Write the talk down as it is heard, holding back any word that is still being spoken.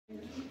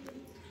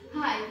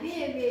Hi,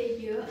 where were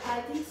you?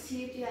 I didn't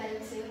see you during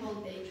the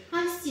holiday.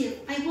 Hi Steve,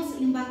 I was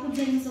in Baku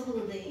during the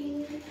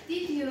holiday.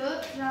 Did you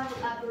travel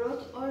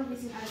abroad or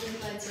visit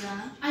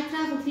Azerbaijan? I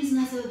traveled with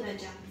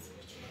Azerbaijan.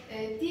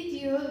 Did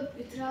you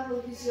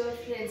travel with your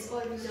friends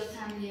or with your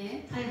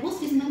family? I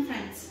was with my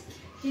friends.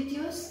 Did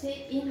you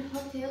stay in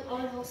hotel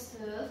or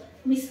hostel?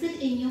 We stayed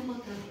in a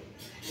hotel.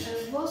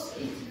 Was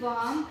it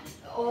warm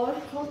or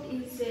cold in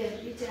the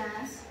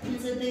regions?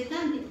 In the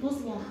daytime it was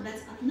warm, but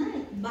at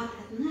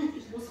night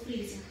it was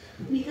freezing.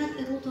 We had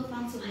a lot of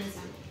fun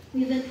together.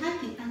 We went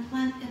hiking and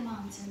climbed a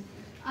mountain.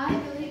 I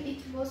believe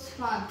it was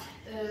fun.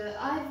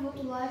 I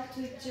would like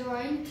to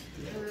join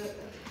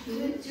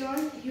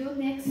you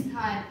next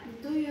time.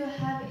 Do you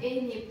have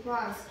any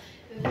plans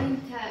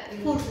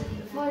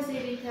for the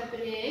winter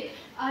break?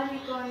 Are you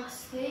going to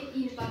stay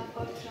in Baku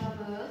or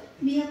travel?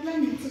 We are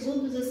planning to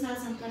go to the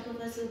southern part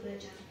of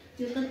Azerbaijan.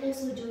 You can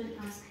also join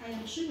us. I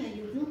am sure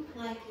you will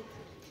like it.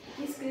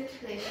 It is great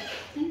pleasure.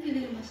 Thank you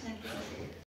very much. Thank you.